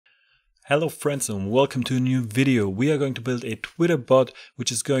Hello friends and welcome to a new video. We are going to build a Twitter bot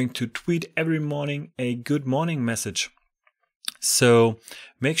which is going to tweet every morning a good morning message. So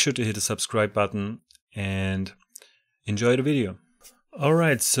make sure to hit the subscribe button and enjoy the video.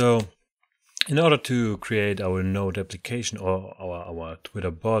 Alright, so in order to create our node application or our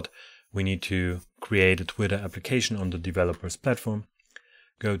Twitter bot, we need to create a Twitter application on the developer's platform.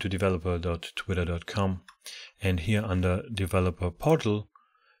 Go to developer.twitter.com and here under developer portal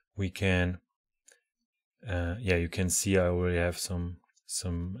we can you can see I already have some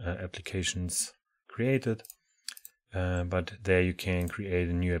applications created, but there you can create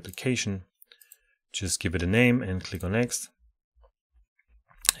a new application. Just give it a name and click on next,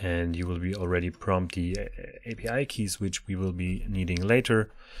 and you will be already prompt the API keys which we will be needing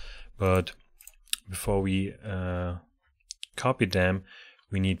later. But before we copy them,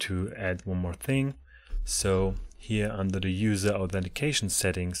 we need to add one more thing. So here under the user authentication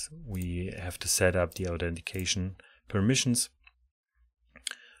settings, we have to set up the authentication permissions.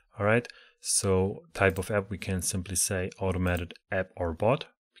 Alright, so type of app, we can simply say automated app or bot,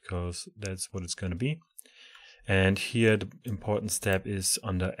 because that's what it's going to be. And here the important step is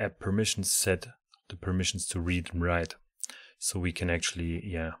under app permissions, set the permissions to read and write, so we can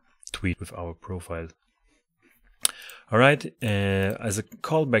actually tweet with our profile. Alright, as a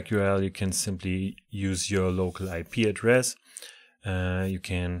callback URL, you can simply use your local IP address. You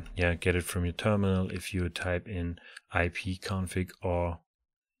can get it from your terminal if you type in ipconfig or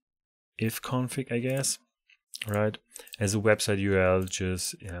ifconfig, I guess. Alright, as a website URL,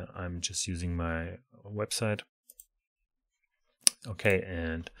 I'm just using my website. Okay,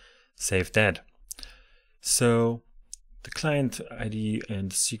 and save that. So the client ID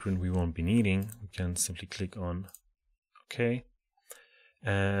and secret we won't be needing. We can simply click on OK.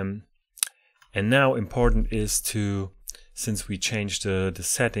 And now important is to, since we changed the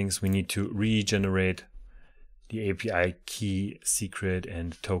settings, we need to regenerate the API key, secret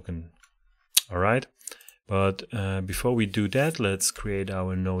and token. Alright, but before we do that, let's create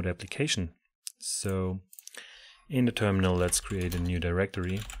our node application. So in the terminal, let's create a new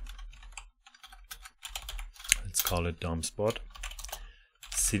directory. Let's call it DOM-spot.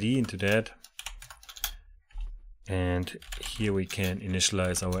 cd into that. And here we can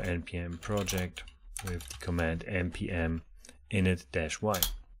initialize our npm project with the command npm init-y.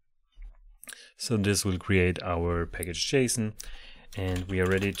 So this will create our package.json, and we are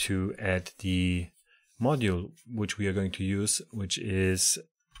ready to add the module which we are going to use, which is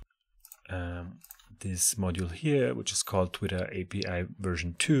this module here, which is called Twitter API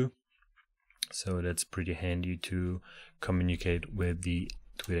version 2. So that's pretty handy to communicate with the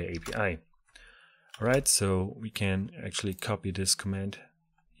Twitter API. Alright, so we can actually copy this command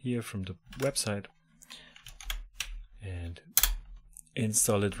here from the website and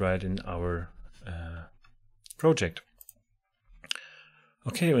install it right in our project.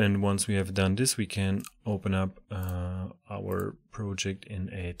 Okay, and once we have done this, we can open up our project in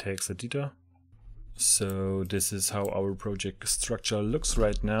a text editor. So this is how our project structure looks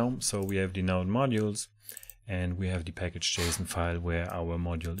right now. So we have the node modules and we have the package.json file where our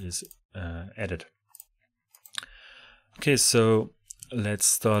module is added. Okay, so let's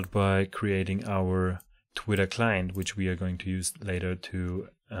start by creating our Twitter client, which we are going to use later to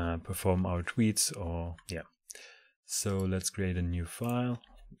perform our tweets. So let's create a new file.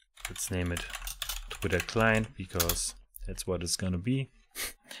 Let's name it Twitter client because that's what it's going to be.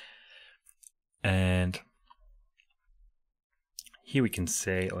 And here we can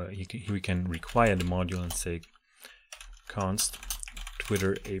say, here we can require the module and say const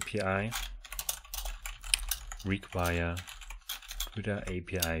Twitter API require Twitter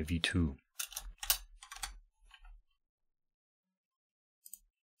API v2.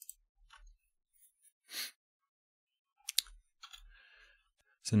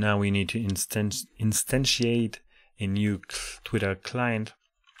 So now we need to instantiate a new Twitter client.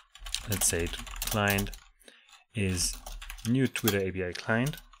 Let's say client is new Twitter API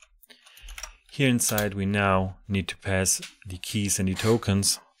client. Here inside we now need to pass the keys and the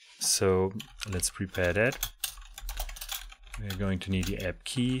tokens. So let's prepare that. We're going to need the app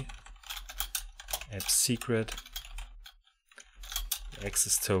key, app secret, the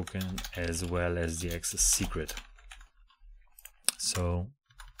access token, as well as the access secret. So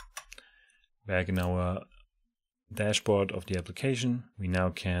back in our dashboard of the application, we now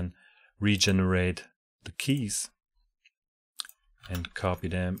can regenerate the keys and copy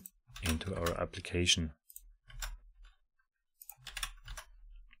them into our application.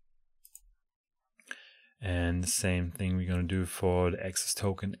 And the same thing we're going to do for the access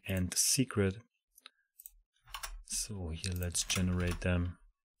token and the secret. So here let's generate them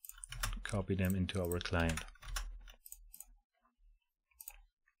copy them into our client.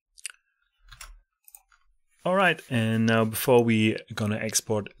 Alright, and now before we gonna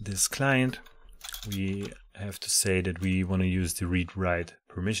export this client, we have to say that we want to use the read-write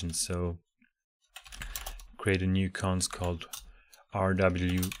permissions. So create a new const called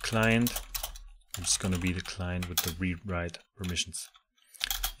rw client, which is going to be the client with the read-write permissions.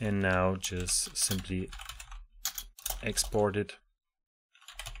 And now just simply export it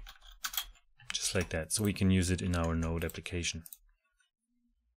just like that, so we can use it in our Node application.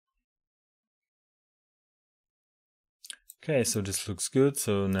 Okay, so this looks good.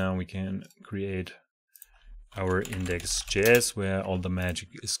 So now we can create our index.js where all the magic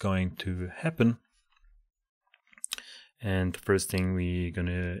is going to happen. And the first thing we're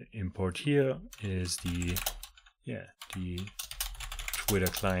gonna import here is the Twitter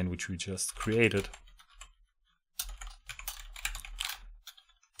client which we just created.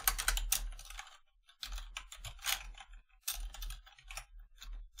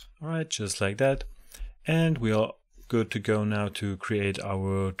 Alright, just like that. And we are good to go now to create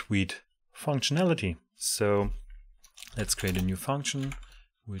our tweet functionality. So let's create a new function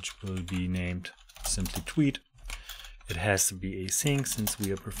which will be named simply tweet. It has to be async since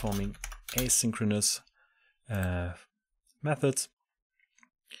we are performing asynchronous methods.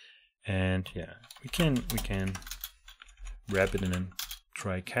 And yeah, we can wrap it in a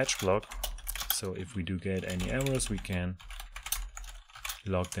try catch block. So if we do get any errors, we can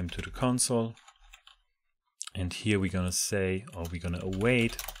log them to the console. And here we're gonna say, or we're gonna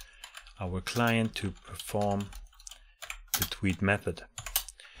await our client to perform the tweet method.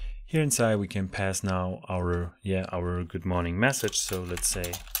 Here inside we can pass now our good morning message. So let's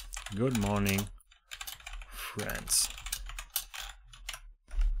say good morning friends.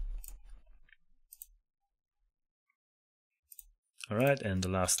 Alright, and the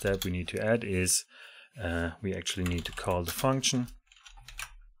last step we need to add is we actually need to call the function.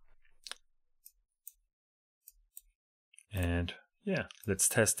 And yeah, let's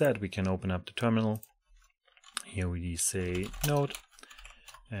test that. We can open up the terminal. Here we say node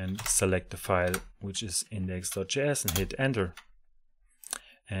and select the file which is index.js and hit enter.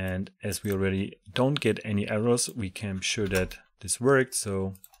 And as we already don't get any errors, we can be sure that this worked.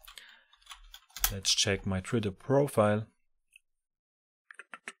 So let's check my Twitter profile.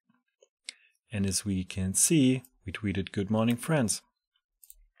 And as we can see, we tweeted good morning friends.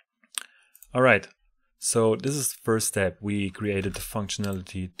 All right. So this is the first step. We created the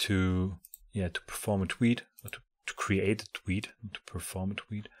functionality to perform a tweet, or to create a tweet, to perform a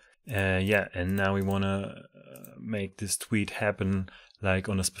tweet. And now we want to make this tweet happen like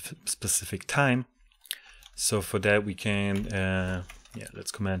on a specific time. So for that we can,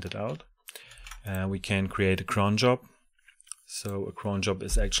 let's comment it out. We can create a cron job. So a cron job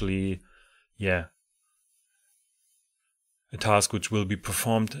is actually, a task which will be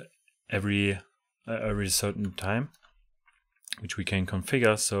performed every certain time, which we can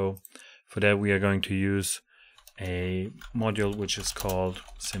configure. So for that we are going to use a module which is called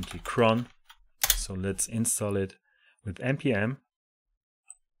simply cron. So let's install it with npm,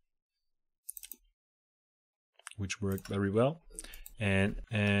 which worked very well. And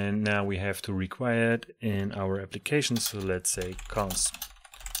now we have to require it in our application. So let's say const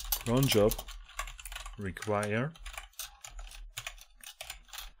cronjob require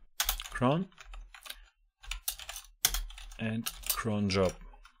cron and cronjob.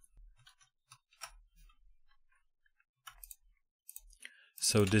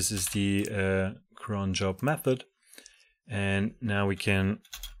 So this is the cronjob method, and now we can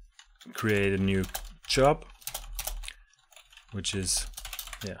create a new job, which is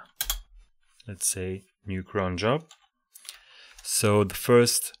let's say new cronjob. So the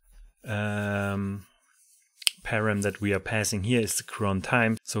first param that we are passing here is the cron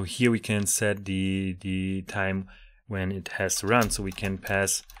time. So here we can set the time when it has to run. So we can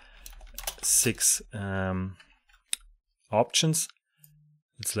pass 6 options.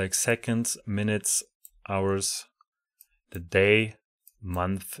 It's like seconds, minutes, hours, the day,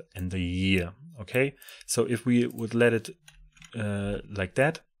 month, and the year. Okay, so if we would let it like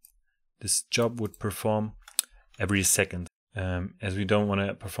that, this job would perform every second. As we don't want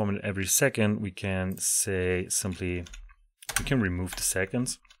to perform it every second, we can say simply, we can remove the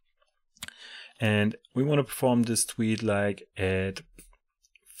seconds. And we want to perform this tweet like at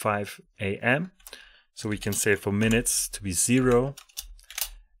 5 AM. So we can say for minutes to be 0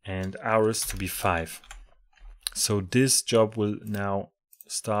 and hours to be 5. So this job will now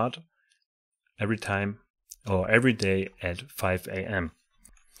start every time or every day at 5 AM.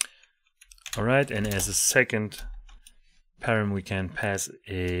 All right, and as a second param we can pass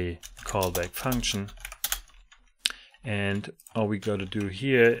a callback function, and all we got to do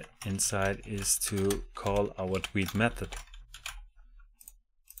here inside is to call our tweet method.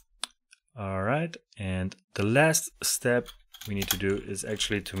 All right, and the last step we need to do is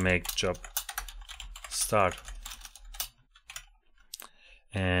actually to make job start.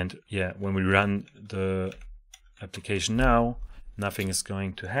 And yeah, when we run the application now, nothing is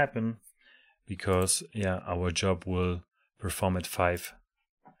going to happen because yeah, our job will perform at 5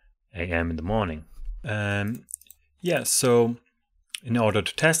 a.m. in the morning. Yeah, so in order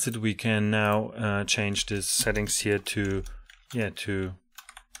to test it, we can now change these settings here to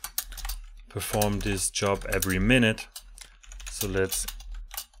perform this job every minute. So let's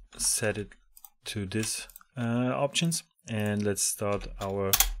set it to this options, and let's start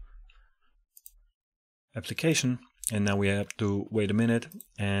our application. And now we have to wait a minute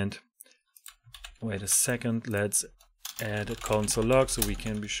and wait a second. Let's add a console log so we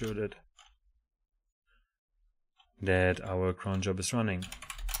can be sure that our cron job is running.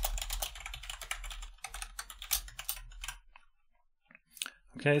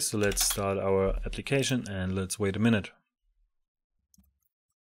 Okay, so let's start our application and let's wait a minute.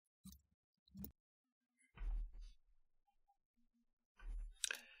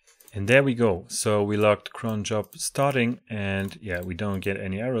 And there we go. So we logged cron job starting, and yeah, we don't get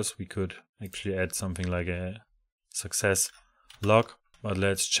any errors. We could actually add something like a success log, but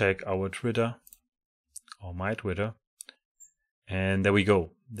let's check our Twitter or my Twitter. And there we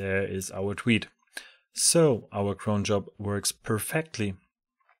go. There is our tweet. So our cron job works perfectly.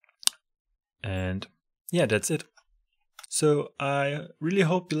 And yeah, that's it. So I really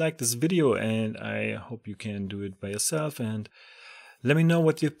hope you like this video, and I hope you can do it by yourself. And let me know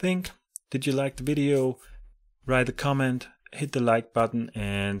what you think. Did you like the video? Write a comment, hit the like button,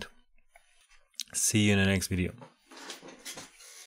 and see you in the next video.